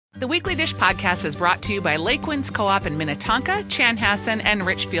The Weekly Dish podcast is brought to you by Lakewinds Co-op in Minnetonka, Chanhassen, and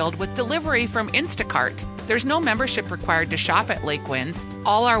Richfield with delivery from Instacart. There's no membership required to shop at Lakewinds.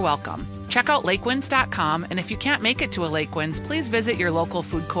 All are welcome. Check out lakewinds.com, and if you can't make it to a Lakewinds, please visit your local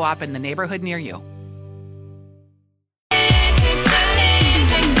food co-op in the neighborhood near you.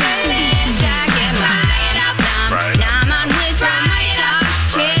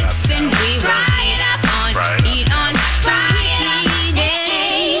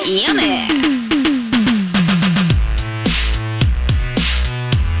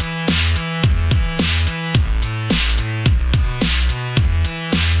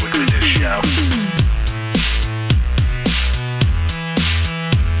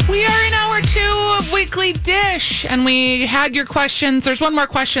 We are in hour 2 of Weekly Dish, and we had your questions. There's one more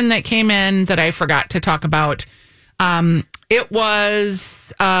question that came in that I forgot to talk about. It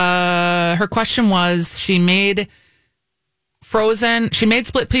was, her question was, she made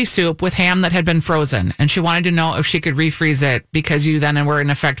split pea soup with ham that had been frozen, and she wanted to know if she could refreeze it because you then were in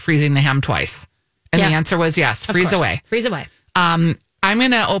effect freezing the ham twice. And the answer was yes, freeze away. Freeze away. I'm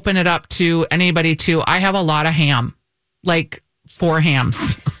going to open it up to anybody too. I have a lot of ham, like 4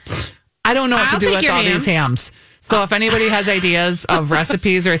 hams. I don't know what to do with all these hams. So if anybody has ideas of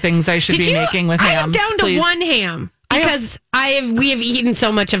recipes or things I should be making with hams, I'm down to please. 1 ham because we have eaten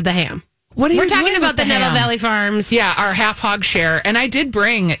so much of the ham. What are you We're talking doing about with the Nettle Valley Farms. Yeah, our half hog share. And I did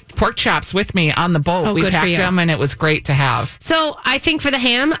bring pork chops with me on the boat. We packed them and it was great to have. So I think for the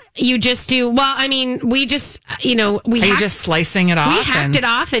ham, you just do, we just, Are you just slicing it off? We hacked it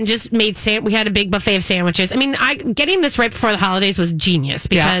off and just made, we had a big buffet of sandwiches. I mean, getting this right before the holidays was genius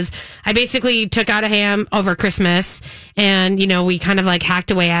because I basically took out a ham over Christmas and, we kind of like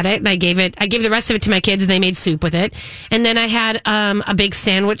hacked away at it. And I gave the rest of it to my kids and they made soup with it. And then I had a big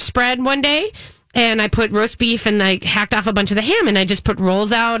sandwich spread one day. And I put roast beef and I hacked off a bunch of the ham and I just put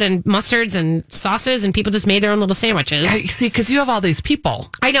rolls out and mustards and sauces and people just made their own little sandwiches. See, because you have all these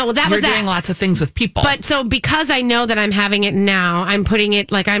people. I know. Well, You're doing lots of things with people. But so because I know that I'm having it now, I'm putting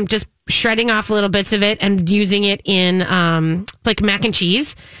it I'm just shredding off little bits of it and using it in like mac and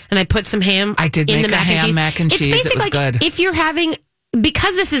cheese. And I put some ham. I did in make the mac and cheese. It was good. If you're having.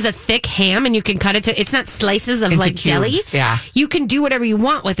 Because this is a thick ham and you can cut it to, it's not slices of like deli. Yeah. You can do whatever you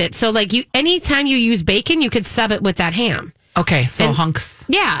want with it. So anytime you use bacon, you could sub it with that ham. Okay. So hunks.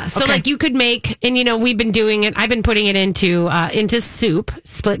 Yeah. So you could make, and we've been doing it. I've been putting it into soup,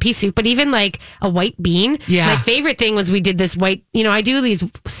 split pea soup, but even like a white bean. Yeah. My favorite thing was we did this white, I do these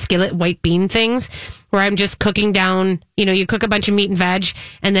skillet white bean things where I'm just cooking down, you cook a bunch of meat and veg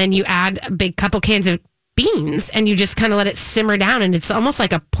and then you add a big couple cans of beans and you just kind of let it simmer down and it's almost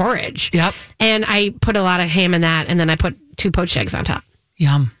like a porridge. Yep. And I put a lot of ham in that and then I put 2 poached eggs on top.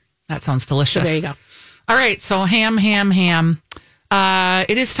 Yum. That sounds delicious. So there you go. All right. So ham.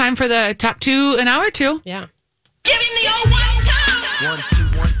 It is time for the top 2 in hour 2. Yeah. Give him the old 1, 2. 1,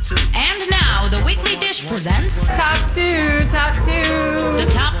 2, 1, 2. And now the Weekly Dish presents Top 2. The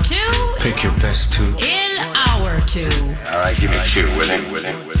top 2. Pick your best 2. In hour 2. All right, give me 2 with it.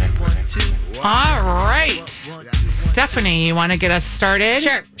 All right. Stephanie, you want to get us started?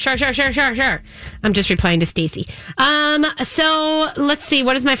 Sure. I'm just replying to Stacy. So let's see.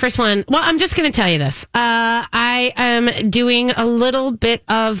 What is my first one? Well, I'm just going to tell you this. I am doing a little bit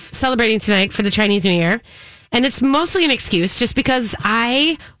of celebrating tonight for the Chinese New Year. And it's mostly an excuse just because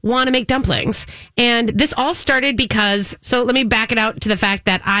I want to make dumplings. And this all started because, so let me back it out to the fact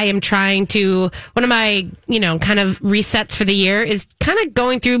that I am trying to, one of my, kind of resets for the year is kind of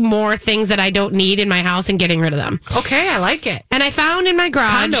going through more things that I don't need in my house and getting rid of them. Okay, I like it. And I found in my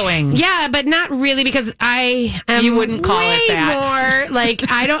garage. Condoing. Yeah, but not really because I am You wouldn't call it that. more like,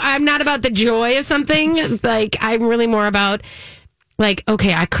 I'm not about the joy of something. Like, I'm really more about,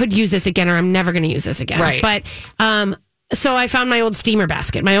 okay, I could use this again or I'm never going to use this again. Right. But, so I found my old steamer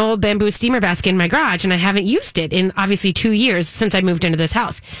basket, my old bamboo steamer basket in my garage, and I haven't used it in obviously 2 years since I moved into this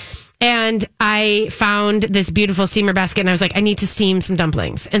house. And I found this beautiful steamer basket and I was like, I need to steam some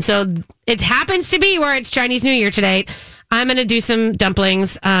dumplings. And so it happens to be where it's Chinese New Year today. I'm going to do some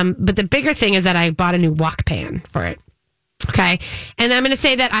dumplings. But the bigger thing is that I bought a new wok pan for it. Okay. And I'm going to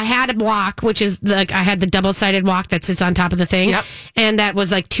say that I had a wok, which is I had the double-sided wok that sits on top of the thing. Yep. And that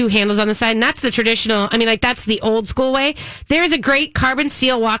was 2 handles on the side. And that's the traditional, that's the old school way. There's a great carbon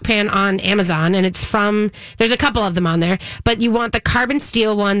steel wok pan on Amazon and there's a couple of them on there, but you want the carbon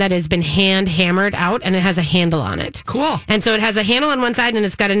steel one that has been hand hammered out and it has a handle on it. Cool. And so it has a handle on one side and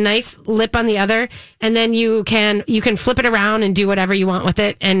it's got a nice lip on the other. And then you can flip it around and do whatever you want with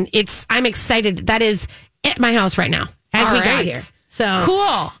it. And I'm excited. That is at my house right now. As we got here. So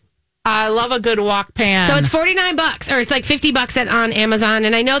cool. I love a good wok pan. So it's $49, or it's like $50 on Amazon.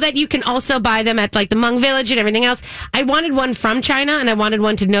 And I know that you can also buy them at like the Hmong Village and everything else. I wanted one from China, and I wanted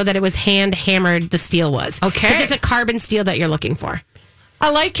one to know that it was hand hammered. The steel was okay. Because it's a carbon steel that you're looking for.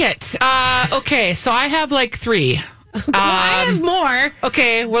 I like it. Okay, so I have like 3. Well, I have more.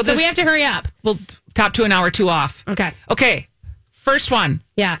 Okay, well, so we have to hurry up. We'll top to an hour 2 off. Okay. First one.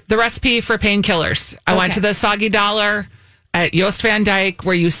 Yeah. The recipe for painkillers. I went to the Soggy Dollar at Joost Van Dyke,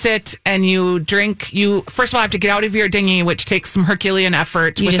 where you sit and you drink. You first of all have to get out of your dinghy, which takes some Herculean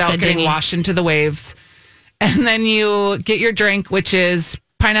effort without getting washed into the waves. And then you get your drink, which is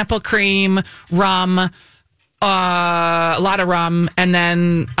pineapple cream, rum, a lot of rum, and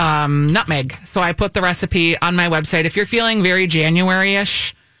then nutmeg. So I put the recipe on my website. If you're feeling very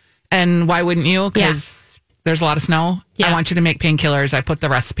January-ish, and why wouldn't you? Because there's a lot of snow. Yeah. I want you to make painkillers. I put the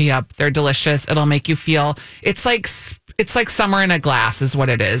recipe up. They're delicious. It'll make you feel. It's like summer in a glass is what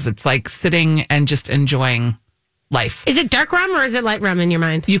it is. It's like sitting and just enjoying life. Is it dark rum or is it light rum in your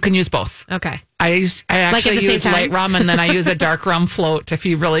mind? You can use both. Okay. I actually use light rum, and then I use a dark rum float if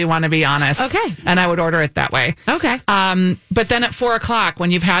you really want to be honest. Okay. And I would order it that way. Okay. But then at 4:00, when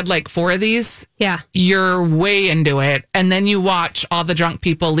you've had like 4 of these, you're way into it. And then you watch all the drunk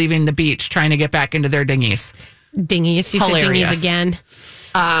people leaving the beach trying to get back into their dinghies. Dinghies. You said dinghies again.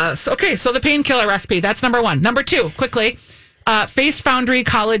 So the painkiller recipe, that's number 1. Number 2, quickly. Face Foundry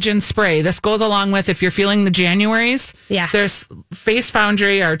Collagen Spray. This goes along with if you're feeling the Januaries. Yeah. There's Face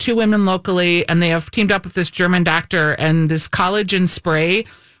Foundry are 2 women locally, and they have teamed up with this German doctor, and this collagen spray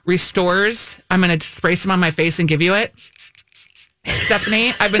restores. I'm going to spray some on my face and give you it.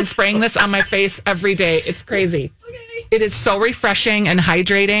 Stephanie, I've been spraying this on my face every day. It's crazy. Okay. It is so refreshing and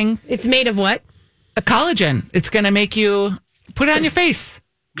hydrating. It's made of what? A collagen. It's going to make you put it on your face.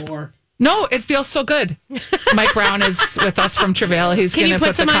 More. No, it feels so good. Mike Brown is with us from Travail. He's going to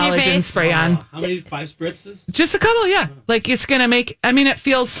put the collagen spray on. How many? 5 spritzes? Just a couple, yeah. Like it's going to make, it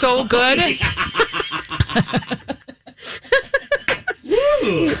feels so good.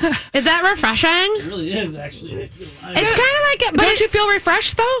 Is that refreshing? It really is, actually. It's kind of like it. But Don't you feel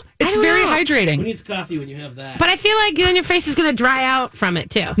refreshed, though? It's very hydrating. Who needs coffee when you have that? But I feel like then your face is going to dry out from it,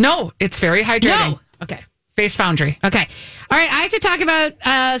 too. No, it's very hydrating. No. Okay. Face Foundry. Okay. All right. I have to talk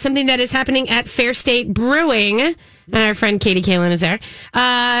about something that is happening at Fair State Brewing. Our friend Katie Kalin is there.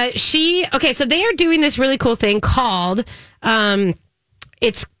 So they are doing this really cool thing called, I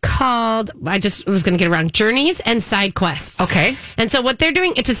just was going to get it wrong, Journeys and Side Quests. Okay. And so what they're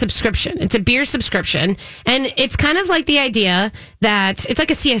doing, it's a subscription. It's a beer subscription. And it's kind of like the idea that it's like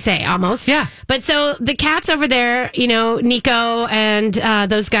a CSA almost. Yeah. But so the cats over there, Nico and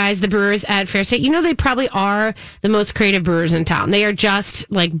those guys, the brewers at Fair State, they probably are the most creative brewers in town. They are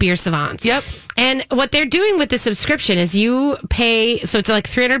just like beer savants. Yep. And what they're doing with the subscription is you pay, so it's like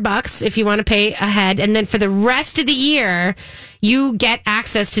 $300 if you want to pay ahead. And then for the rest of the year, you get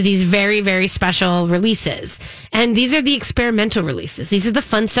access to these very, very special releases. And these are the experimental releases. These are the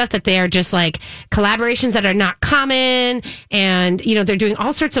fun stuff that they are just like collaborations that are not common. And, they're doing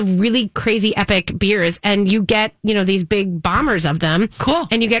all sorts of really crazy epic beers. And you get, these big bombers of them. Cool.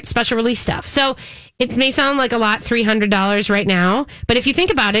 And you get special release stuff. So it may sound like a lot, $300 right now. But if you think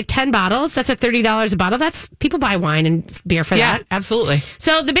about it, 10 bottles, that's at $30 a bottle. That's people buy wine and beer for that. Yeah, absolutely.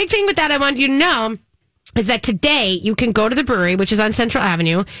 So the big thing with that I want you to know is that today you can go to the brewery, which is on Central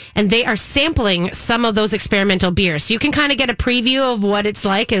Avenue, and they are sampling some of those experimental beers. So you can kind of get a preview of what it's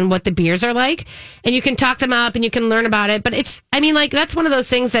like and what the beers are like, and you can talk them up and you can learn about it. But that's one of those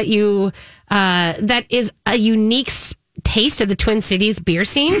things that that is a unique taste of the Twin Cities beer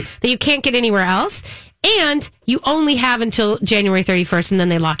scene that you can't get anywhere else. And you only have until January 31st, and then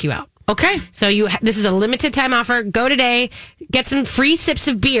they lock you out. Okay. So this is a limited time offer. Go today, get some free sips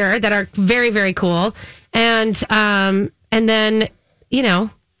of beer that are very, very cool. And then,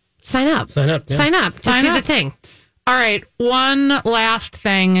 sign up. Sign up. Yeah. Sign up. Just do the thing. All right. One last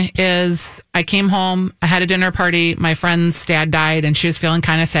thing is I came home. I had a dinner party. My friend's dad died and she was feeling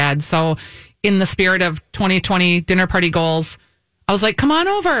kind of sad. So in the spirit of 2020 dinner party goals, I was like, come on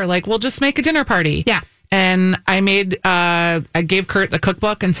over. Like, we'll just make a dinner party. Yeah. And I gave Kurt the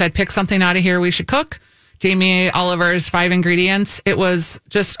cookbook and said, pick something out of here we should cook. Jamie Oliver's 5 ingredients. It was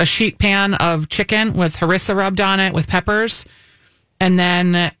just a sheet pan of chicken with harissa rubbed on it with peppers. And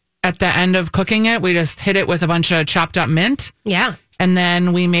then at the end of cooking it, we just hit it with a bunch of chopped up mint. Yeah. And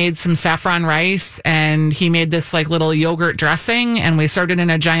then we made some saffron rice, and he made this like little yogurt dressing, and we served it in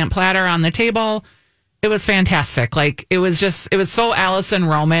a giant platter on the table. It was fantastic. Like it was so Allison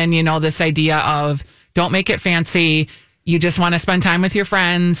Roman, this idea of don't make it fancy. You just want to spend time with your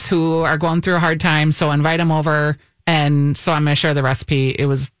friends who are going through a hard time. So invite them over. And so I'm going to share the recipe. It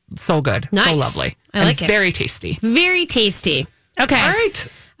was So good. Nice. So lovely. I like it. Very tasty. Very tasty. Okay. All right.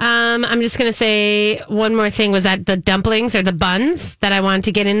 I'm just going to say one more thing was that the dumplings or the buns that I wanted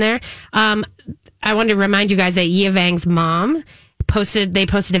to get in there. I wanted to remind you guys that Yia Vang's mom posted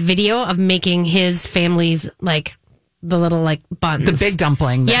a video of making his family's like the little like buns. The big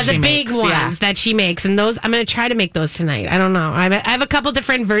dumpling. That the she big makes. ones that she makes. And those, I'm going to try to make those tonight. I don't know. I have a couple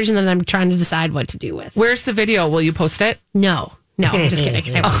different versions that I'm trying to decide what to do with. Where's the video? Will you post it? No, I'm just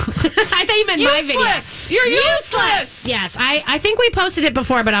kidding. I won't. I thought you meant my video. You're useless. Yes, I think we posted it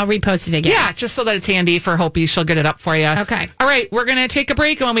before, but I'll repost it again. Yeah, just so that it's handy for Hopi. She'll get it up for you. Okay. All right, we're going to take a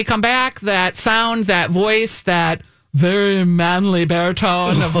break. And when we come back, that sound, that voice, that very manly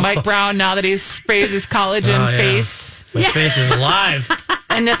baritone of Mike Brown now that he's sprayed his collagen face. My face is alive.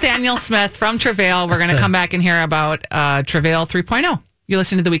 And Nathaniel Smith from Travail. We're going to come back and hear about Travail 3.0. You're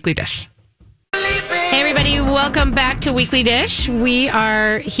listening to The Weekly Dish. Hey, everybody. Welcome back to Weekly Dish. We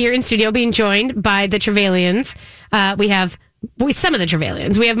are here in studio being joined by the Travailians. We have some of the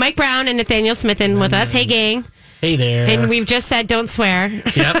Travailians. We have Mike Brown and Nathaniel Smith in with us. Hey, gang. Hey there. And we've just said don't swear.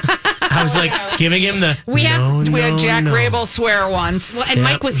 Yep. I was like giving him the. We had Jack Rabel swear once. Well, and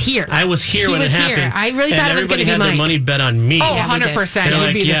Mike was here. I was here He when was it here. happened. I really thought it was going to be Everybody had Mike. their money bet on me. Oh, Yeah, we did. 100%. They're You'd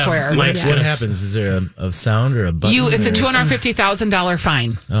like, be the swearer. Mike's What gonna happens? Is there a sound or a button? It's a or- $250,000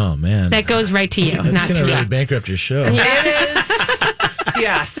 fine. Oh man, That goes right to you, that's not gonna to really me. bankrupt your show. It is.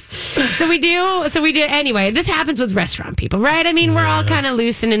 Yes. So we do. Anyway, this happens with restaurant people, right? I mean, we're all kind of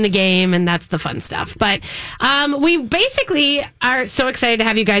loose and in the game, and that's the fun stuff. But we basically are so excited to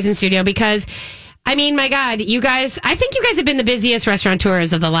have you guys in studio because, I mean, my God, you guys, I think you guys have been the busiest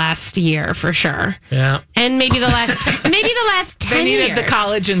restaurateurs of the last year for sure. Yeah. And maybe the last 10 They needed years. the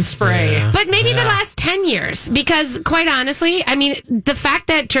collagen spray. Yeah. But maybe the last 10 years, because quite honestly, I mean, the fact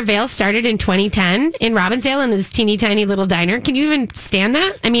that Travail started in 2010 in Robbinsdale in this teeny tiny little diner, can you even stand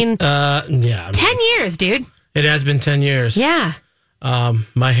that? I mean, Yeah. 10 years, dude. It has been 10 years. Yeah.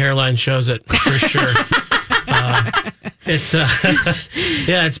 My hairline shows it for sure. It's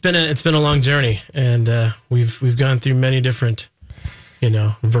it's been a long journey, and we've gone through many different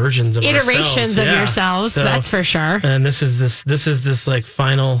versions of Iterations ourselves. of Yeah. yourselves, So- that's for sure. And this is this like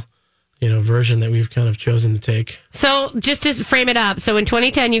final version that we've kind of chosen to take. So just to frame it up, so in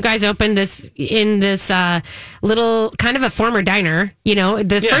 2010, you guys opened this little kind of a former diner.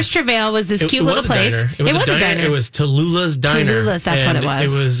 The first Travail was this cute little place. It was a diner. It was Tallulah's Diner. Tallulah's, that's what it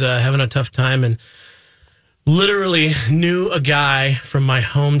was. It was having a tough time and literally knew a guy from my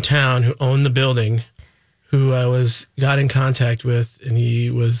hometown who owned the building, who I got in contact with, and he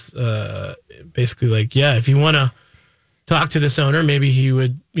was basically like, yeah, if you want to talk to this owner, maybe he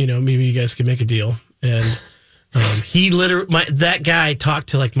would, maybe you guys could make a deal. And he literally, that guy talked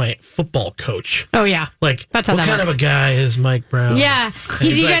to like my football coach. Oh yeah, Like, that's how what that kind works. of a guy is Mike Brown? Yeah,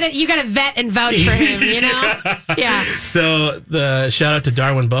 He's you gotta vet and vouch for him. Yeah. So the shout out to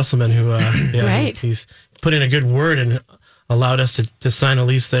Darwin Busselman, who Right. he's put in a good word and allowed us to sign a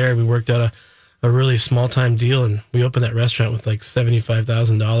lease there. We worked out a really small time deal, and we opened that restaurant with like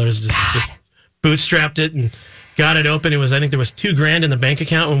 $75,000. Just bootstrapped it and got it open. I think there was $2,000 in the bank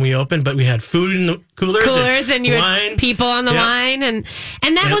account when we opened, but we had food in the coolers and you wine. had people on the Yep. line, and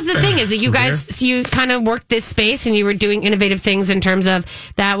that was the thing, is that you guys, so you kind of worked this space and you were doing innovative things in terms of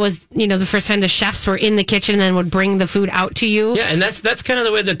that was the first time the chefs were in the kitchen and then would bring the food out to you. Yeah, and that's kind of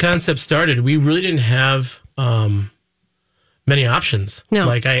the way the concept started. We really didn't have many options. No.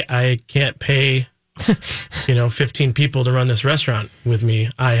 Like I can't pay 15 people to run this restaurant with me.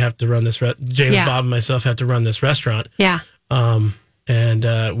 I have to run this James, Yeah. Bob, and myself have to run this restaurant. Yeah. And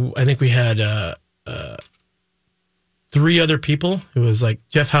I think we had 3 other people. It was like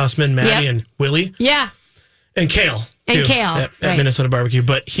Jeff Hausman, Maddie, Yep. and Willie, Yeah. and Kale. And too, Kale, at right. Minnesota Barbecue.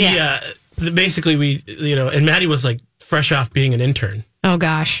 But he basically we and Maddie was like fresh off being an intern. Oh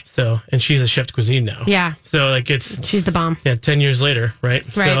gosh. So, and she's a chef de cuisine now. Yeah. So like it's She's the bomb. 10 years later, right?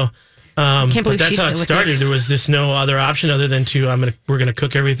 Right. So, Can't but believe that's she's how it still with started. you. There was just no other option other than we're gonna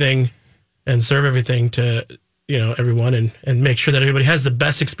cook everything and serve everything to everyone and make sure that everybody has the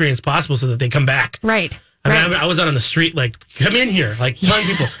best experience possible so that they come back. Right. I mean, Right. I was out on the street, like, come in here, like, telling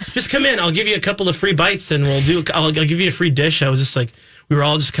people, just come in. I'll give you a couple of free bites, and I'll give you a free dish. I was just like, we were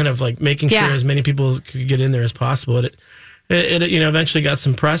all just kind of like making sure Yeah. as many people could get in there as possible. It eventually got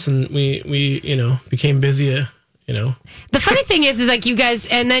some press, and we became busy you know. The funny thing is like you guys,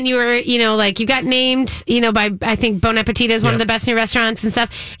 and then you were, like you got named, by, I think Bon Appetit as one of the best new restaurants and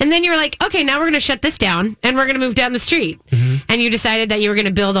stuff. And then you were like, okay, now we're going to shut this down and we're going to move down the street. And you decided that you were going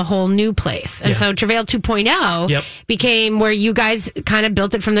to build a whole new place. And so Travail 2.0 became where you guys kind of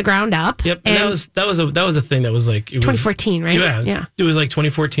built it from the ground up. Yep. And that was a thing that was like, it was 2014, right? Yeah. It was like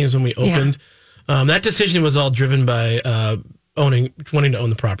 2014 is when we opened. That decision was all driven by wanting to own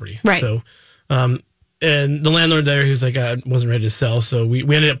the property. Right. So, and the landlord there, he was like, I wasn't ready to sell. So we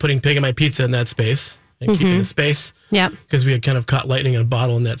ended up putting Pig in My Pizza in that space and keeping the space. Yeah. Because we had kind of caught lightning in a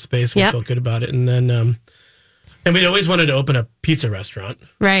bottle in that space. We felt good about it. And then, and we'd always wanted to open a pizza restaurant.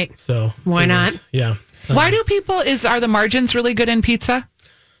 Right. So why not? Yeah. Why do are the margins really good in pizza?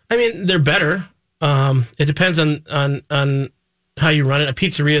 I mean, they're better. It depends on how you run it. A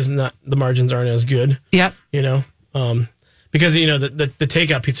pizzeria is not, the margins aren't as good. Yep. Because, the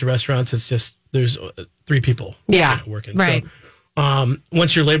takeout pizza restaurants, it's just, there's 3 people working. Right. So,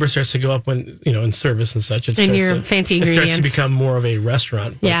 once your labor starts to go up when, in service and such, fancy ingredients. It starts to become more of a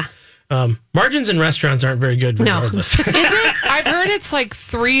restaurant. But, margins in restaurants aren't very good regardless. Is it? I've heard it's like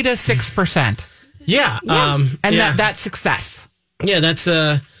 3 to 6%. Yeah. And that's success. Yeah, that's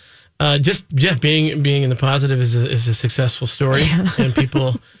being in the positive is a successful story. And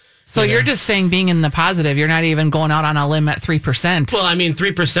people... So you're just saying being in the positive. You're not even going out on a limb at 3%. Well, I mean,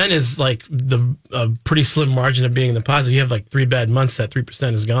 3% is like a pretty slim margin of being in the positive. You have like 3 bad months, that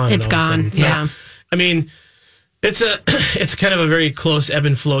 3% is gone. It's gone. So, I mean, it's kind of a very close ebb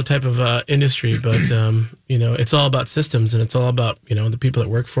and flow type of industry, but it's all about systems, and it's all about the people that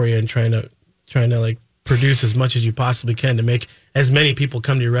work for you and trying to like produce as much as you possibly can to make as many people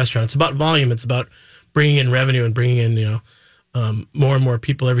come to your restaurant. It's about volume. It's about bringing in revenue and bringing in more and more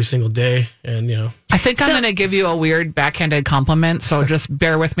people every single day. And, I think I'm going to give you a weird backhanded compliment. So just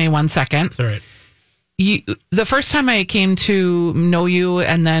bear with me 1 second. It's all right. The first time I came to know you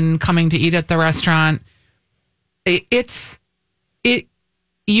and then coming to eat at the restaurant, you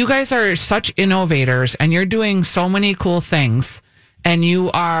guys are such innovators and you're doing so many cool things and you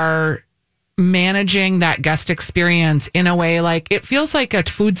are managing that guest experience in a way like it feels like a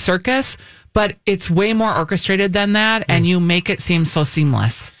food circus, but it's way more orchestrated than that, and you make it seem so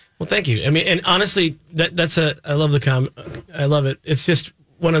seamless. Well, thank you. I mean, and honestly, I love I love it. It's just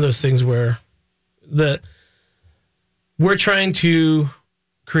one of those things where we're trying to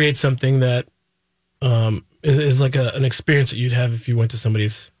create something that is like an experience that you'd have if you went to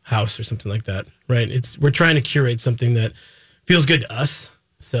somebody's house or something like that, right? We're trying to curate something that feels good to us.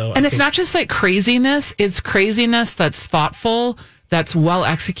 So, and it's not just like craziness; it's craziness that's thoughtful, that's well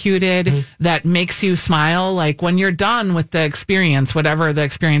executed, that makes you smile. Like when you're done with the experience, whatever the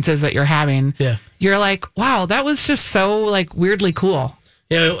experience is that you're having, you're like, wow, that was just so like weirdly cool.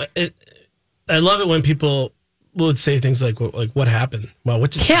 Yeah, I love it when people would say things like what happened? Well,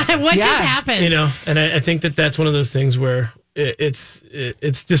 what just happened? Just happened? And I think that's one of those things where it's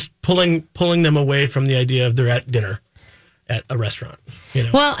just pulling them away from the idea of they're at dinner at a restaurant.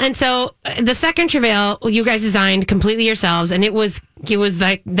 Well, and so the second Travail, you guys designed completely yourselves, and it was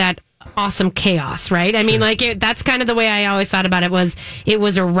like that awesome chaos, right? I mean, like that's kind of the way I always thought about it was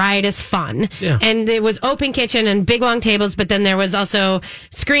a riotous fun. Yeah. And it was open kitchen and big long tables, but then there was also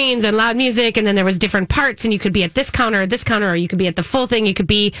screens and loud music, and then there was different parts, and you could be at this counter, or you could be at the full thing.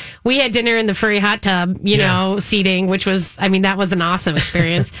 We had dinner in the furry hot tub, seating, which was, that was an awesome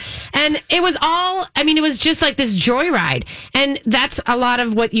experience. And it was it was just like this joyride. And that's a lot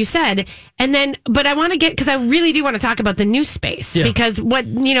of what you said. And then, but I want to because I really do want to talk about the new space, because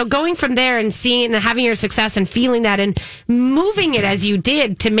going from there and seeing and having your success and feeling that and moving it as you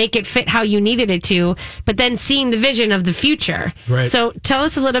did to make it fit how you needed it to, but then seeing the vision of the future. Right. So tell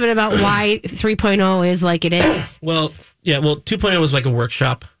us a little bit about why 3.0 is like it is. Well, 2.0 was like a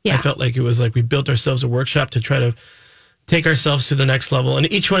workshop. Yeah. I felt like it was like we built ourselves a workshop to try to take ourselves to the next level. And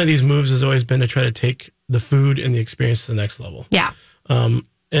each one of these moves has always been to try to take the food and the experience to the next level. Yeah.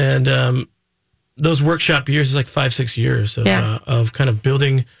 Those workshop years is like 5-6 years of kind of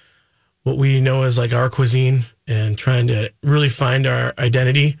building what we know as like our cuisine and trying to really find our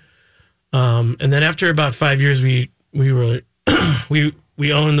identity. And then after about 5 years, we were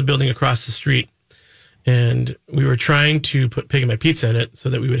we owned the building across the street, and we were trying to put Pig in My Pizza in it so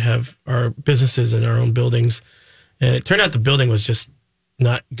that we would have our businesses in our own buildings. And it turned out the building was just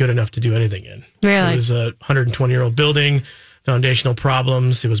not good enough to do anything in. Really? It was a 120-year-old building, foundational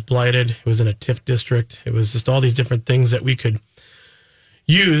problems. It was blighted. It was in a TIF district. It was just all these different things that we could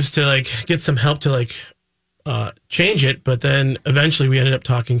use to like get some help to like change it. But then eventually we ended up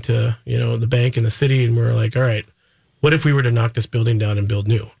talking to the bank and the city, and we were like, all right, what if we were to knock this building down and build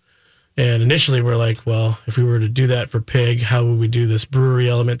new? And initially we're like, well, if we were to do that for Pig, how would we do this brewery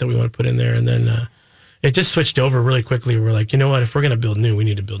element that we want to put in there? And then it just switched over really quickly. We're like, you know what? If we're going to build new, we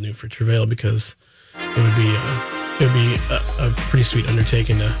need to build new for Travail, because it would be a pretty sweet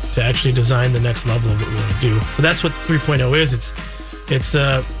undertaking to actually design the next level of what we want to do. So that's what 3.0 is.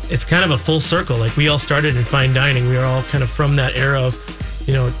 It's kind of a full circle. Like, we all started in fine dining. We are all kind of from that era of,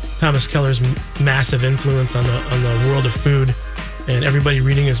 Thomas Keller's massive influence on the world of food, and everybody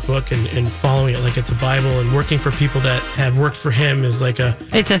reading his book and following it like it's a Bible, and working for people that have worked for him is like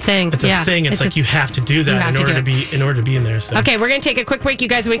it's a thing. It's a thing. It's like you have to do that in order to be in there. So. Okay, we're going to take a quick break, you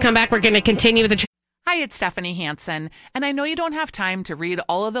guys. When we come back, we're going to continue with the Hi, it's Stephanie Hansen, and I know you don't have time to read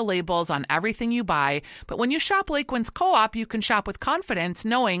all of the labels on everything you buy, but when you shop Lake Winds Co-op, you can shop with confidence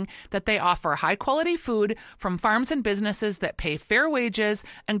knowing that they offer high-quality food from farms and businesses that pay fair wages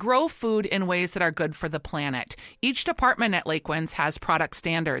and grow food in ways that are good for the planet. Each department at Lake Winds has product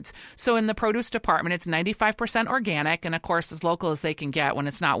standards. So in the produce department, it's 95% organic, and of course, as local as they can get when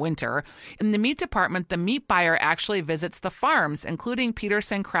it's not winter. In the meat department, the meat buyer actually visits the farms, including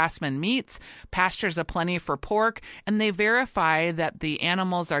Peterson Craftsman Meats, Pastures Aplenty for pork, and they verify that the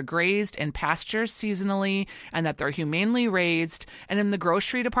animals are grazed in pastures seasonally and that they're humanely raised. And in the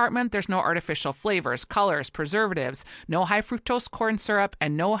grocery department, there's no artificial flavors, colors, preservatives, no high fructose corn syrup,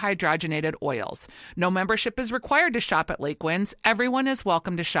 and no hydrogenated oils. No membership is required to shop at Lake Winds. Everyone is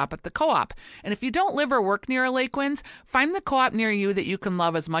welcome to shop at the co-op. And if you don't live or work near a Lake Winds, find the co-op near you that you can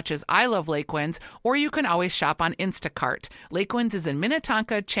love as much as I love Lake Winds, or you can always shop on Instacart. Lake Winds is in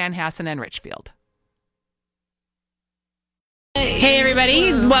Minnetonka, Chanhassen, and Richfield. Hey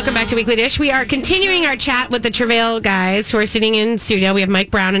everybody, welcome back to Weekly Dish. We are continuing our chat with the Travail guys who are sitting in studio. We have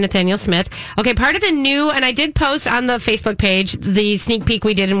Mike Brown and Nathaniel Smith. Okay, part of the new, and I did post on the Facebook page the sneak peek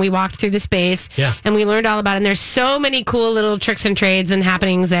we did, and we walked through the space, and we learned all about it. And there's so many cool little tricks and trades and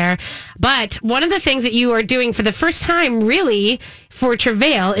happenings there. But one of the things that you are doing for the first time, really, for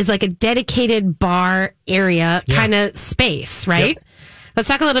Travail is like a dedicated bar area kind of space, right? Yep. Let's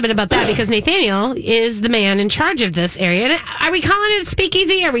talk a little bit about that, because Nathaniel is the man in charge of this area. And are we calling it a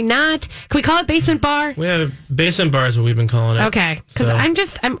speakeasy? Are we not? Can we call it basement bar? We have basement bar is what we've been calling it. Okay, because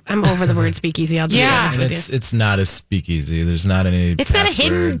I'm over the word speakeasy. I'll just be honest with you. It's not a speakeasy. There's not any. It's not a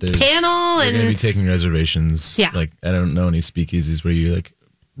hidden panel. They're going to be taking reservations. Yeah. Like, I don't know any speakeasies where you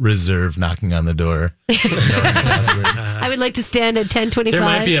reserve knocking on the door. I would like to stand at 10:25. There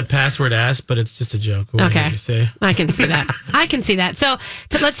might be a password asked, but it's just a joke. Okay, say. I can see that. I can see that. So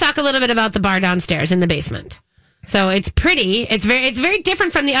let's talk a little bit about the bar downstairs in the basement. So it's pretty. It's very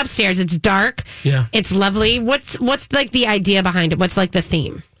different from the upstairs. It's dark. Yeah, it's lovely. What's like the idea behind it? What's like the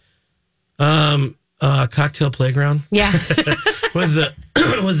theme? Cocktail playground. Yeah, was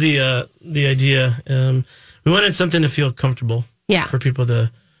the idea. We wanted something to feel comfortable. Yeah, for people to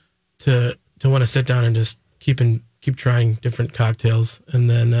want to sit down and just keep trying different cocktails. And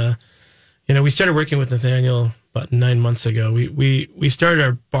then we started working with Nathaniel about 9 months ago. We started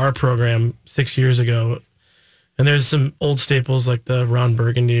our bar program 6 years ago, and there's some old staples like the Ron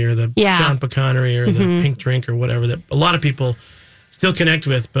Burgundy or the Sean Pecanery or the Pink Drink or whatever that a lot of people still connect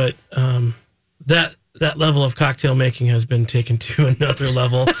with, but that level of cocktail making has been taken to another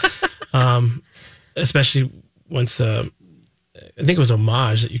level, especially once I think it was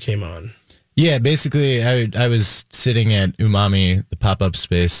Homage that you came on. Yeah, basically, I was sitting at Umami, the pop-up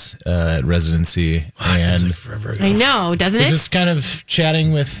space at Residency, and like forever ago. I know, doesn't it? I was just kind of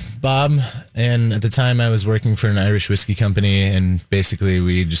chatting with Bob, and at the time I was working for an Irish whiskey company, and basically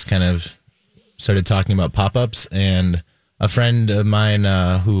we just kind of started talking about pop-ups, and a friend of mine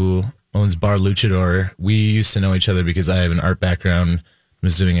who owns Bar Luchador, we used to know each other because I have an art background,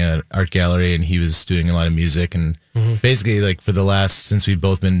 was doing an art gallery, and he was doing a lot of music, and basically, like, for the last, since we've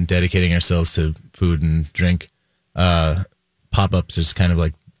both been dedicating ourselves to food and drink, pop-ups is kind of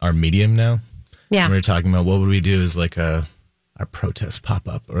like our medium now. Yeah. And we were talking about what would we do as like our protest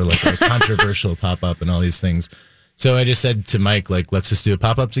pop-up or like a controversial pop-up and all these things. So I just said to Mike, like, let's just do a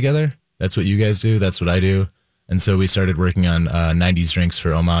pop-up together. That's what you guys do. That's what I do. And so we started working on 90s drinks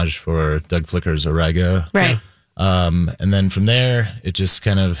for Homage for Doug Flicker's Origa. Right. And then from there, it just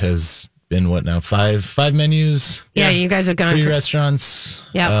kind of has been what now, five menus. Yeah, you guys have gone 3 restaurants.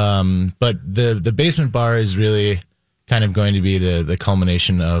 Yeah. But the basement bar is really kind of going to be the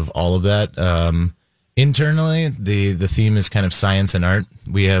culmination of all of that. Internally, the theme is kind of science and art.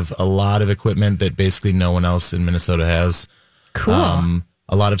 We have a lot of equipment that basically no one else in Minnesota has. Cool.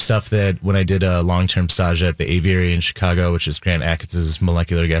 A lot of stuff that when I did a long-term stage at the Aviary in Chicago, which is Grant Achatz'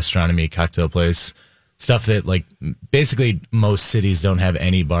 molecular gastronomy cocktail place, stuff that, like, basically most cities don't have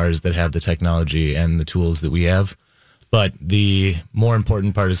any bars that have the technology and the tools that we have. but the more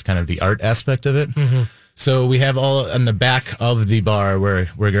important part is kind of the art aspect of it. So we have all on the back of the bar where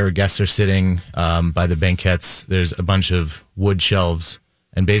our guests are sitting by the banquettes. There's a bunch of wood shelves,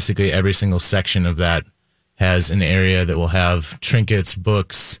 and basically every single section of that has an area that will have trinkets,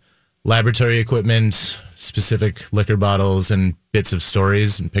 books, laboratory equipment, specific liquor bottles, and bits of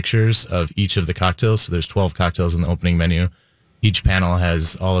stories and pictures of each of the cocktails. So there's 12 cocktails on the opening menu. Each panel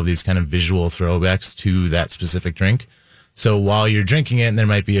has all of these kind of visual throwbacks to that specific drink. So while you're drinking it, and there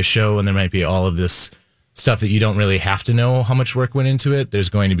might be a show, and there might be all of this stuff that you don't really have to know how much work went into it, there's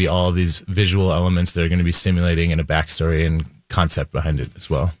going to be all of these visual elements that are going to be stimulating, and a backstory and concept behind it as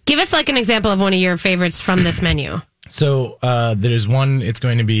well. Give us like an example of one of your favorites from this menu. So there's one, it's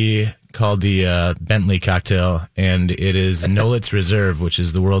going to be called the Bentley cocktail, and it is Nolet's Reserve, which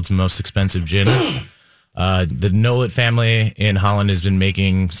is the world's most expensive gin. The Nolet family in Holland has been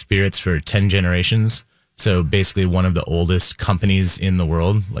making spirits for 10 generations. So basically one of the oldest companies in the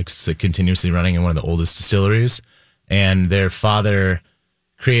world, like continuously running in one of the oldest distilleries. And their father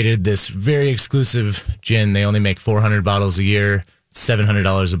created this very exclusive gin. They only make 400 bottles a year,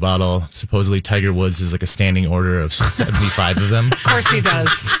 $700 a bottle. Supposedly Tiger Woods is like a standing order of 75 of them. Of course he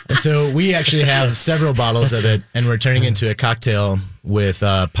does. And so we actually have several bottles of it, and we're turning into a cocktail with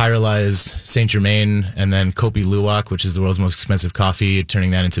pyrolyzed Saint Germain, and then Kopi Luwak, which is the world's most expensive coffee,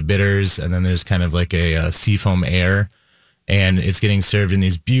 turning that into bitters. And then there's kind of like a seafoam air, and it's getting served in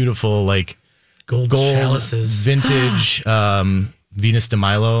these beautiful like gold chalices, vintage Venus de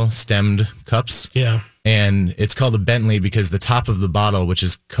Milo stemmed cups. Yeah. And it's called a Bentley because the top of the bottle, which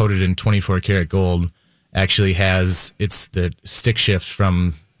is coated in 24 karat gold, actually has, it's the stick shift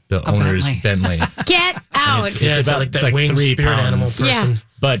from the owner's Bentley. Get out. It's about like that it's like winged 3 spirit pounds. animal person. Yeah.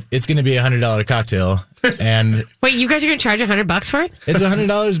 But it's going to be $100 cocktail. And Wait, you guys are going to charge $100 for it? it's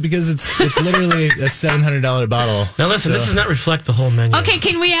 $100 because it's literally a $700 bottle. Now listen, this does not reflect the whole menu. Okay,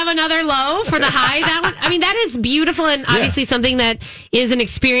 can we have another low for the high? That one, I mean, that is beautiful, and obviously something that is an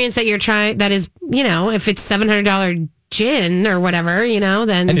experience that you're trying. That is, you know, if it's $700 gin or whatever, you know,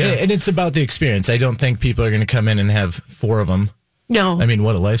 then And it's about the experience. I don't think people are going to come in and have 4 of them. no, I mean,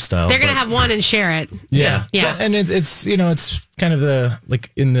 what a lifestyle. they're going to but- have one and share it. Yeah. Yeah. So, and it's, you know, it's kind of the,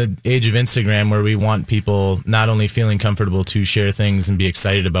 like in the age of Instagram where we want people not only feeling comfortable to share things and be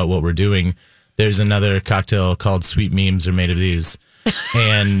excited about what we're doing. There's another cocktail called Sweet Memes are made of these.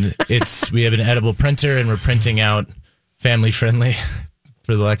 And we have an edible printer, and we're printing out family friendly,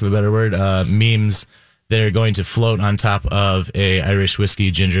 for the lack of a better word, memes that are going to float on top of a Irish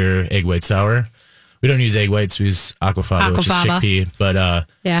whiskey ginger egg white sour. We don't use egg whites, we use aquafaba, which is chickpea. But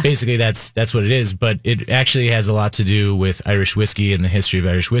basically that's what it is. But it actually has a lot to do with Irish whiskey and the history of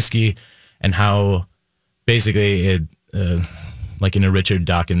Irish whiskey, and how basically it, like in a Richard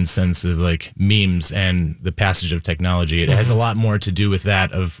Dawkins sense of like memes and the passage of technology, it has a lot more to do with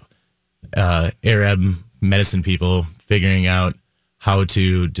that of Arab medicine people figuring out how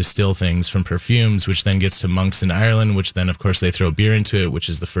to distill things from perfumes, which then gets to monks in Ireland, which then, of course, they throw beer into it, which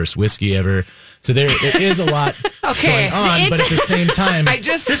is the first whiskey ever. So there is a lot going on, but at the same time,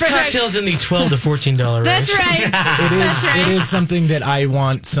 This cocktail's in the $12 to $14 range. That's right. it is something that I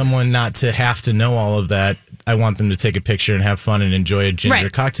want someone not to have to know all of that. I want them to take a picture and have fun and enjoy a ginger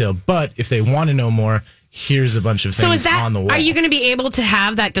cocktail. But if they want to know more, here's a bunch of things So is that, on the wall. are you going to be able to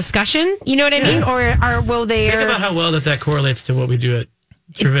have that discussion? You know what I mean? Or will they? Think about how well that correlates to what we do at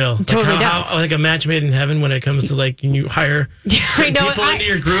Travail. Like totally how, does. like a match made in heaven when it comes to like you hire people into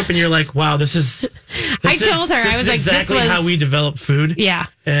your group and you're like, wow, this is exactly how we develop food. Yeah.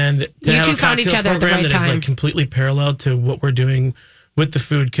 And to You have two a found each cocktail other at the program right that is time. like completely parallel to what we're doing with the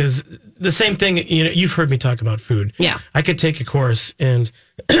food, because the same thing, you know, you've heard me talk about food. Yeah. I could take a course and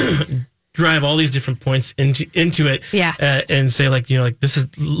drive all these different points into it, and say like, you know, like this is,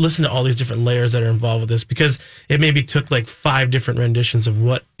 listen to all these different layers that are involved with this, because it maybe took like 5 different renditions of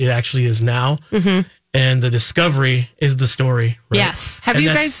what it actually is now, and the discovery is the story. Right? Yes. Have And you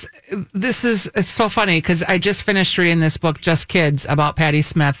that's- guys, it's so funny because I just finished reading this book, Just Kids, about Patti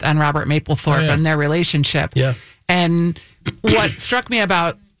Smith and Robert Mapplethorpe and their relationship. Yeah. And what struck me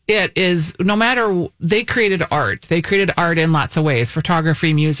about it is no matter, they created art. They created art in lots of ways: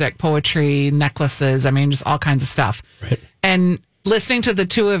 photography, music, poetry, necklaces. I mean, just all kinds of stuff. Right. And listening to the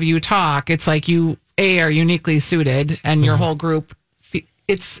two of you talk, it's like you are uniquely suited, and your whole group.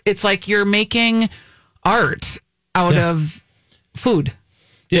 It's like you're making art out of food.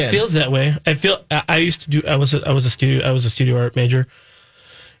 It feels that way. I was a studio art major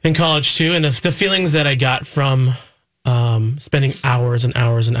in college too, and the feelings that I got from spending hours and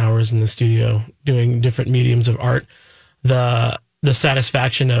hours and hours in the studio doing different mediums of art, the the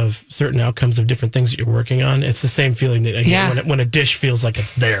satisfaction of certain outcomes of different things that you're working on. It's the same feeling that I get when a dish feels like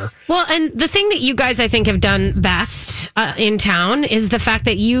it's there. Well, and the thing that you guys, I think, have done best in town is the fact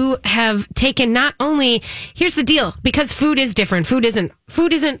that you have taken not only, here's the deal, because food is different. Food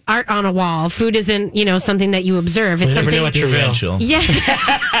isn't art on a wall. Food isn't, something that you observe. It's never something knew at Travail. Yes.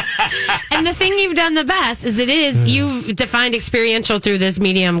 And the thing you've done the best is you've defined experiential through this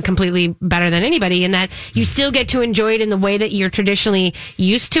medium completely better than anybody, in that you still get to enjoy it in the way that you're traditionally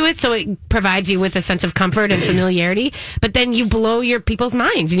used to it. So it provides you with a sense of comfort and familiarity, but then you blow your people's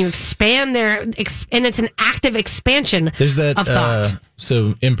minds and you expand and it's an active expansion There's that, of thought.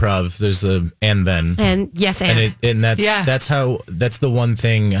 So improv, there's a and then. And yes, and that's the one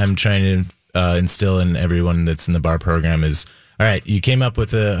thing I'm trying to instill in everyone that's in the bar program is, all right, you came up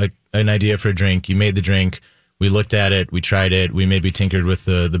with an idea for a drink, you made the drink, we looked at it, we tried it, we maybe tinkered with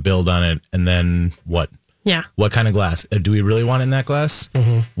the build on it, and then what? Yeah. What kind of glass? Do we really want it in that glass?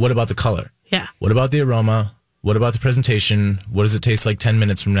 Mm-hmm. What about the color? Yeah. What about the aroma? What about the presentation? What does it taste like 10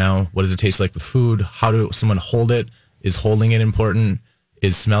 minutes from now? What does it taste like with food? How do someone hold it? Is holding it important?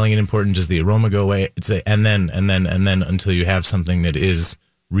 Is smelling it important? Does the aroma go away? It's and then until you have something that is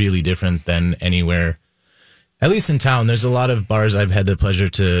really different than anywhere. At least in town, there's a lot of bars I've had the pleasure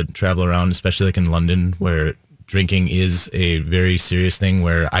to travel around, especially like in London, where drinking is a very serious thing,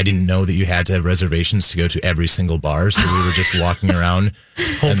 where I didn't know that you had to have reservations to go to every single bar. So we were just walking around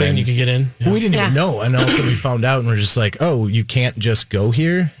hoping you could get in. We didn't even know. And also we found out and we're just like, oh, you can't just go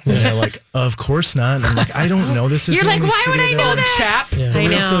here? And they're like, of course not. And I'm like, I don't know. This is You're the like, only why would city I I've know ever- that? Yeah. I We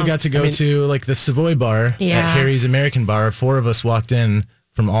know. also got to go to like the Savoy bar at Harry's American Bar. 4 of us walked in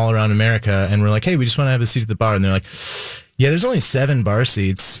from all around America and we're like, hey, we just want to have a seat at the bar. And they're like, yeah, there's only 7 bar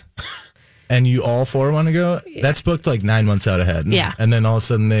seats. And you all 4 want to go? That's booked like 9 months out ahead. Yeah. And then all of a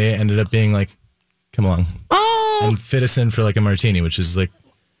sudden they ended up being like, come along. Oh, And fit us in for like a martini, which is like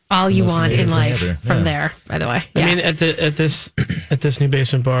all you most want amazing in thing life ever. from Yeah. there, by the way. I mean, at this new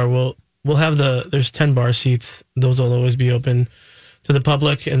basement bar, we'll have there's 10 bar seats. Those will always be open to the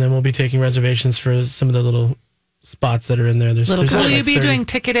public, and then we'll be taking reservations for some of the little spots that are in there. There's Little like Will you be 30. doing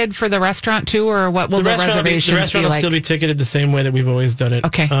ticketed for the restaurant too, or what will the reservations the restaurant be will like? still be ticketed the same way that we've always done it.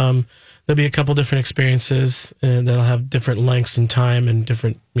 Okay. There'll be a couple different experiences and that'll have different lengths and time and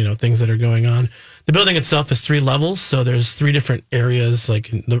different, things that are going on. The building itself is 3 levels. So there's 3 different areas,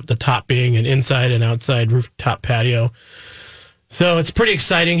 like the top being an inside and outside rooftop patio. So it's pretty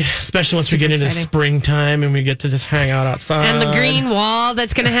exciting, especially once we get into springtime and we get to just hang out outside. And the green wall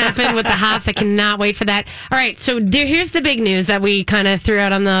that's going to happen with the hops. I cannot wait for that. All right. So here's the big news that we kind of threw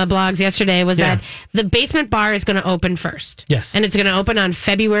out on the blogs yesterday was that the basement bar is going to open first. Yes. And it's going to open on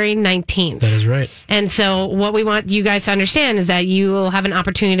February 19th. That is right. And so what we want you guys to understand is that you will have an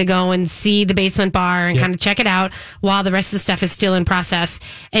opportunity to go and see the basement bar and kind of check it out while the rest of the stuff is still in process.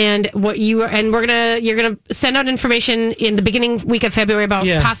 And you're going to send out information in the beginning week of February about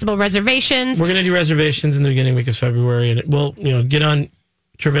possible reservations. We're going to do reservations in the beginning week of February, and it will, get on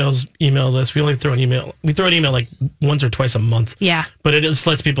Travail's email list. We only throw an email. We throw an email like once or twice a month. Yeah. But it just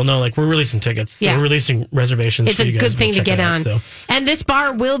lets people know, like, we're releasing tickets. Yeah. We're releasing reservations. It's for a you guys good to thing to check get it out, on. so. And this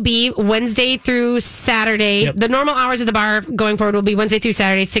bar will be Wednesday through Saturday. Yep. The normal hours of the bar going forward will be Wednesday through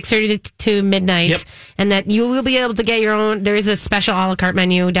Saturday, 6:30 to midnight. Yep. And that you will be able to get your own. There is a special a la carte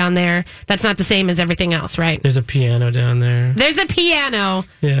menu down there. That's not the same as everything else, right? There's a piano down there. There's a piano.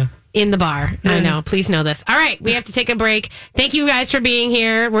 Yeah. In the bar. I know. Please know this. All right. We have to take a break. Thank you guys for being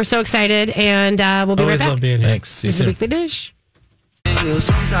here. We're so excited. And we'll be Always right back. love being here. Thanks. See you It's the soon. Weekly Dish.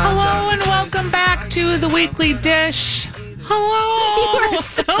 Hello and welcome back to the Weekly Dish. Hello. You are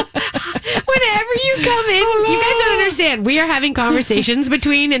so. Whenever you come in, you guys don't understand. We are having conversations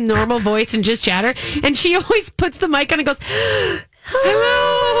between in normal voice and just chatter, and she always puts the mic on and goes,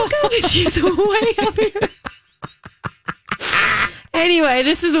 "Hello." And she's way up here. Anyway,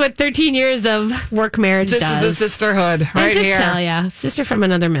 this is what 13 years of work marriage This does. is the sisterhood right I just here. tell ya, sister from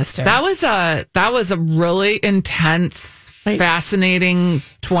another mister. That was a really intense, fascinating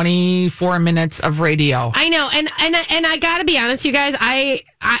 24 minutes of radio. I know, and I gotta be honest, you guys. I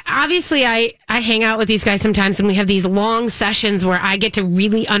obviously hang out with these guys sometimes, and we have these long sessions where I get to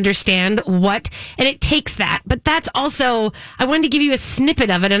really understand and it takes that. But that's also, I wanted to give you a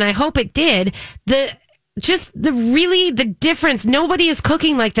snippet of it, and I hope it did. The difference. Nobody is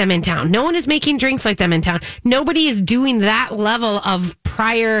cooking like them in town. No one is making drinks like them in town. Nobody is doing that level of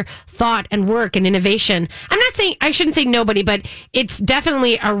prior thought and work and innovation. I shouldn't say nobody, but it's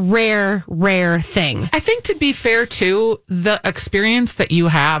definitely a rare thing. I think, to be fair too, the experience that you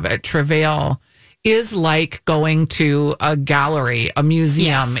have at Travail is like going to a gallery, a museum.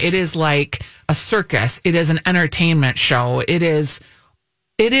 Yes. It is like a circus. It is an entertainment show. It is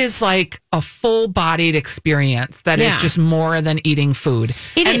like a full-bodied experience that is just more than eating food.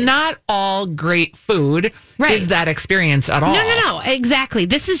 It and is. not all great food is that experience at all. No, exactly.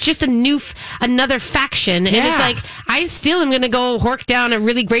 This is just another faction, and it's like I still am going to go hork down a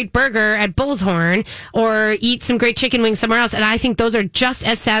really great burger at Bullshorn or eat some great chicken wings somewhere else, and I think those are just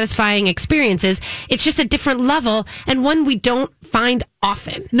as satisfying experiences. It's just a different level and one we don't find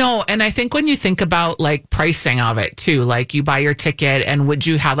often. No, and I think when you think about like pricing of it too, like you buy your ticket and would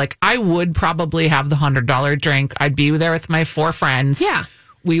you have like, I would probably have the $100 drink. I'd be there with my 4 friends. Yeah.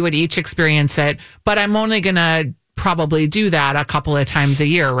 We would each experience it, but I'm only going to probably do that a couple of times a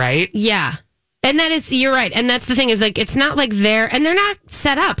year, right? Yeah. And you're right. And that's the thing is like, it's not like and they're not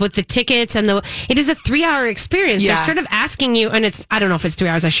set up with the tickets it is a 3-hour experience. Yeah. They're sort of asking you, and I don't know if it's 3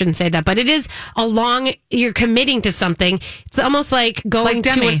 hours, I shouldn't say that, but it is you're committing to something. It's almost like going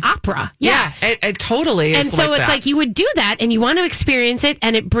to an opera. Yeah. It totally is. And so like it's that. like you would do that and you want to experience it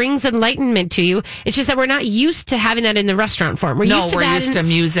and it brings enlightenment to you. It's just that we're not used to having that in the restaurant form. We're used to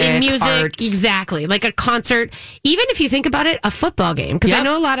music. In music, art. exactly. Like a concert. Even if you think about it, a football game. Because I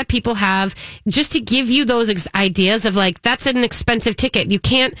know a lot of people have, just to give you those ideas of like, that's an expensive ticket. You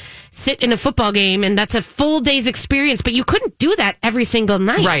can't sit in a football game and that's a full day's experience, but you couldn't do that every single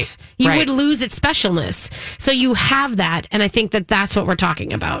night. Right. You would lose its specialness. So you have that. And I think that that's what we're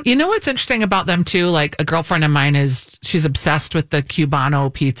talking about. You know what's interesting about them too? Like a girlfriend of mine she's obsessed with the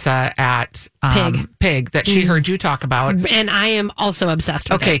Cubano pizza at Pig that she heard you talk about. And I am also obsessed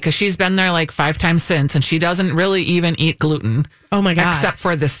with it. Okay, because she's been there like 5 times since and she doesn't really even eat gluten. Oh my God. Except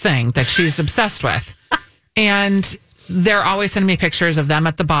for this thing that she's obsessed with. And they're always sending me pictures of them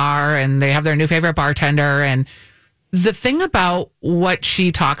at the bar and they have their new favorite bartender. And the thing about what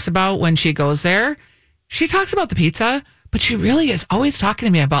she talks about when she goes there, she talks about the pizza, but she really is always talking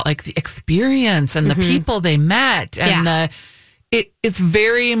to me about like the experience and the people they met. And it's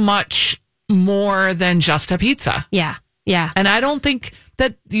very much more than just a pizza. Yeah. Yeah. And I don't think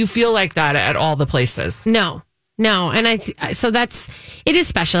that you feel like that at all the places. No. And so it is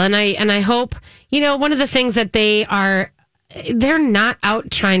special. And I hope, one of the things that they're not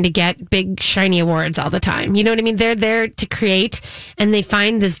out trying to get big shiny awards all the time. You know what I mean? They're there to create and they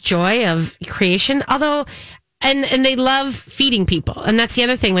find this joy of creation. Although, and they love feeding people. And that's the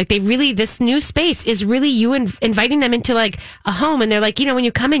other thing. Like this new space is really you inviting them into like a home. And they're like, when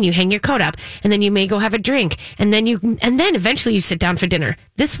you come in, you hang your coat up and then you may go have a drink. And then eventually you sit down for dinner.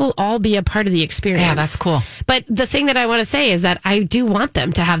 This will all be a part of the experience. Yeah, that's cool. But the thing that I want to say is that I do want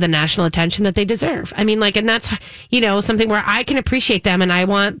them to have the national attention that they deserve. I mean, like, and that's, something where I can appreciate them. And I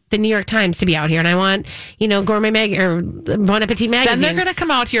want the New York Times to be out here. And I want, Gourmet Mag or Bon Appetit magazine. Then they're going to come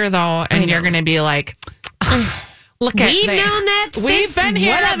out here though. And you're going to be like, look at We've known that we've been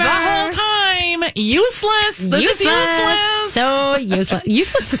here the whole time. Useless. This is useless. So useless.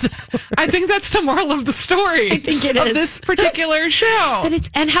 Useless is. I think that's the moral of the story. I think it of is. This particular show.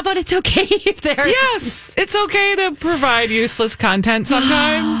 And how about it's okay if they're. Yes, it's okay to provide useless content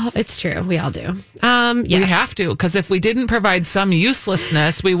sometimes. It's true. We all do. Yes. We have to, because if we didn't provide some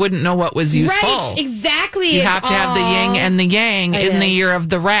uselessness, we wouldn't know what was useful. Right. Exactly. You have to have the yin and the yang in the year of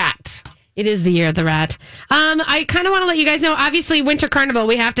the rat. It is the year of the rat. I kind of want to let you guys know, obviously, Winter Carnival,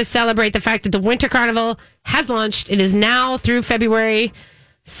 we have to celebrate the fact that the Winter Carnival has launched. It is now through February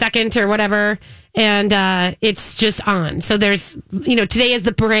 2nd or whatever, and it's just on. So there's, today is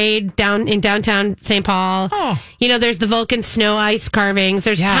the parade down in downtown St. Paul. Oh. There's the Vulcan snow ice carvings.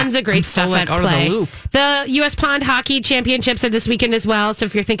 There's tons of great stuff at play. The U.S. Pond Hockey Championships are this weekend as well, so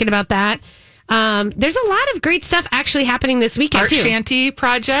if you're thinking about that. There's a lot of great stuff actually happening this weekend, too. Art Shanty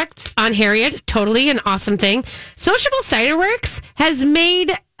Project on Harriet, totally an awesome thing. Sociable Cider Works has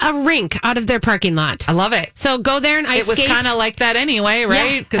made a rink out of their parking lot. I love it. So go there and ice skate. It was kind of like that anyway,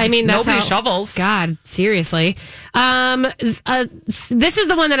 right? Yeah. I mean, nobody shovels. God, seriously. This is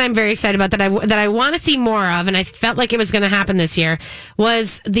the one that I'm very excited about that I want to see more of, and I felt like it was going to happen this year,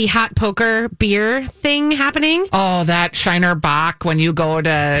 was the hot poker beer thing happening. Oh, that Shiner Bach when you go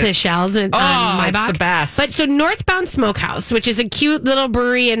to Shell's on Maybach. It's the best. But so Northbound Smokehouse, which is a cute little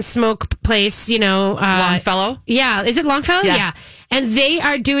brewery and smoke place, Longfellow? Yeah. Is it Longfellow? Yeah. And they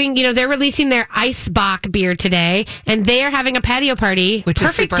are doing, they're releasing their Ice Bach beer today, and they are having a patio party. Which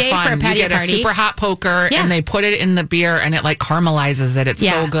Perfect is super day fun. for a patio you get party. a super hot poker, and they put it in the beer, and it like caramelizes it. It's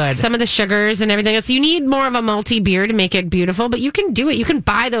so good. Some of the sugars and everything else. You need more of a malty beer to make it beautiful, but you can do it. You can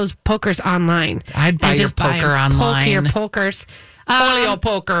buy those pokers online. I'd buy your poker online. Poke your pokers. Polio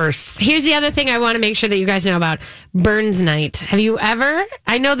pokers. Here's the other thing I want to make sure that you guys know about Burns Night. Have you ever?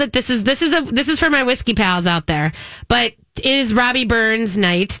 I know that this is for my whiskey pals out there, but it is Robbie Burns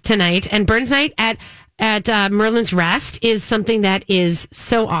Night tonight, and Burns Night at Merlin's Rest is something that is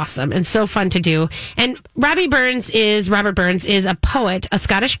so awesome and so fun to do. And Robert Burns is a poet, a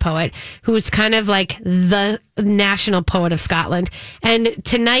Scottish poet, who's kind of like the national poet of Scotland. And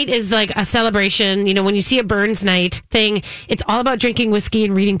tonight is like a celebration. You know, when you see a Burns Night thing, it's all about drinking whiskey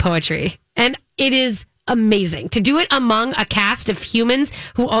and reading poetry. And it is amazing to do it among a cast of humans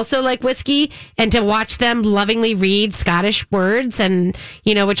who also like whiskey, and to watch them lovingly read Scottish words, and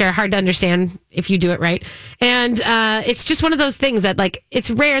which are hard to understand if you do it right. And it's just one of those things that, like, it's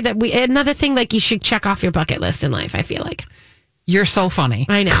rare that another thing like you should check off your bucket list in life, I feel like. You're so funny.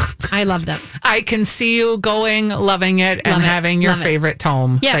 I know. I love them. I can see you going, loving it, and having your favorite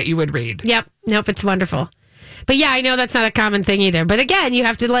tome that you would read. Yep. Nope. It's wonderful. But yeah, I know that's not a common thing either. But again, you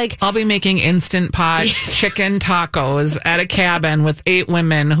have to I'll be making Instant Pot chicken tacos at a cabin with 8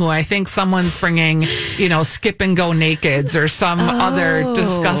 women who I think someone's bringing, skip and go nakeds or some other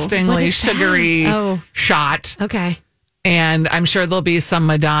disgustingly sugary shot. Okay. And I'm sure there'll be some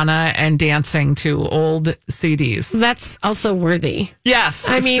Madonna and dancing to old CDs. That's also worthy. Yes.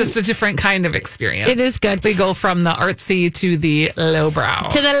 It's just a different kind of experience. It is good. We go from the artsy to the lowbrow.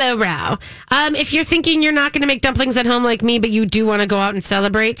 If you're thinking you're not going to make dumplings at home like me, but you do want to go out and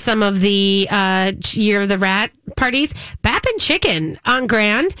celebrate some of the Year of the Rat parties, Bappin' Chicken on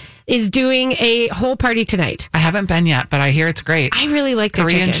Grand is doing a whole party tonight. I haven't been yet, but I hear it's great. I really like their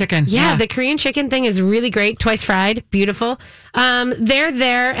Korean chicken. Yeah, the Korean chicken thing is really great. Twice fried. Beautiful. They're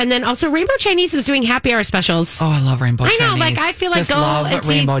there. And then also Rainbow Chinese is doing happy hour specials. Oh, I love Rainbow Chinese. I know. Like, I feel like just love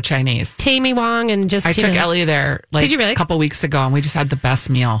Rainbow Chinese. Tammy Wong and just... I took Ellie there Did you really? A couple weeks ago, and we just had the best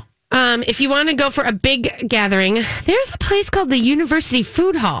meal. If you want to go for a big gathering, there's a place called the University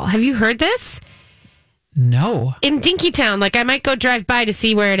Food Hall. Have you heard this? No. In Dinkytown. Like, I might go drive by to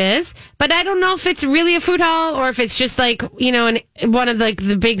see where it is, but I don't know if it's really a food hall or if it's just like, in one of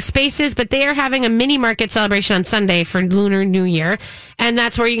the big spaces. But they are having a mini market celebration on Sunday for Lunar New Year. And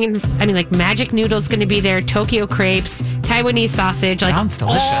that's where you can, Magic Noodle's going to be there, Tokyo crepes, Taiwanese sausage. Sounds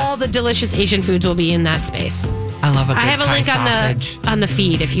delicious. All the delicious Asian foods will be in that space. I love a good I have a Thai link sausage. on the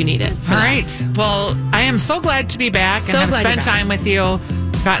feed if you need it. All right. Well, I am so glad to be back and have spent time with you,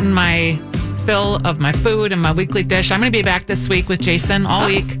 gotten my fill of my food and my weekly dish. I'm going to be back this week with Jason all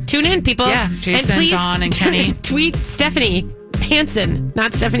week. Tune in, people. Yeah, Jason, and please, Dawn, and Kenny. Tweet Stephanie Hansen,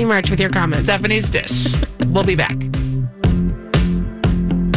 not Stephanie March, with your comments. Stephanie's dish. We'll be back.